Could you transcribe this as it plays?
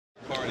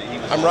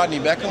I'm Rodney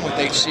Beckham with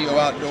HCO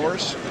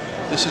Outdoors.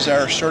 This is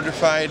our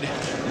certified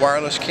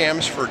wireless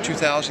cams for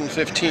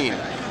 2015.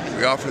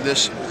 We offer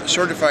this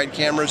certified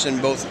cameras in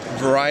both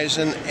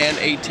Verizon and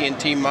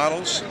AT&T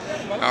models.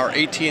 Our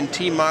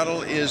AT&T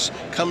model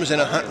comes in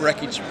a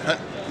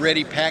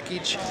hunt-ready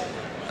package.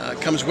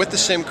 Comes with the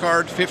SIM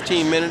card,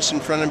 15 minutes in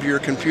front of your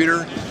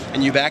computer,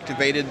 and you've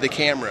activated the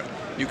camera.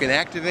 You can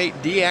activate,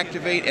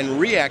 deactivate,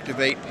 and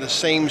reactivate the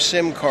same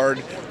SIM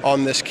card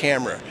on this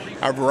camera.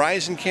 Our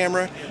Verizon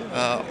camera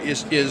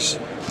is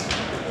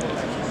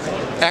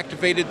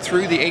activated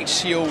through the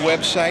HCO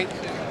website.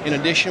 In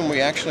addition,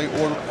 we actually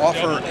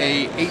offer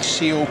a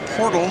HCO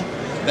portal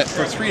that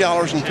for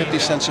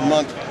 $3.50 a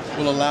month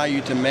will allow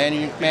you to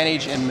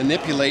manage and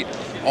manipulate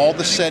all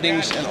the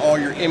settings and all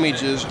your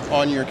images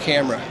on your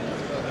camera.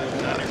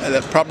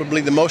 That's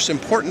probably the most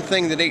important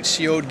thing that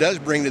HCO does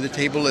bring to the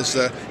table is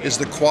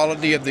the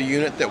quality of the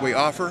unit that we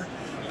offer.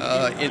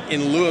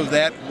 In lieu of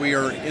that, we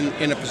are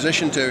in a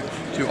position to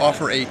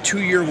offer a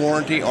 2-year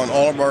warranty on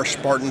all of our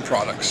Spartan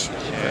products.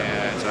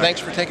 Thanks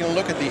for taking a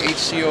look at the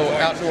HCO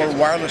Outdoor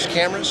wireless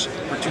cameras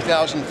for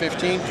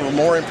 2015. For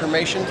more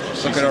information,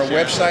 look at our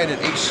website at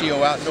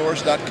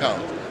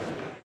hcooutdoors.com.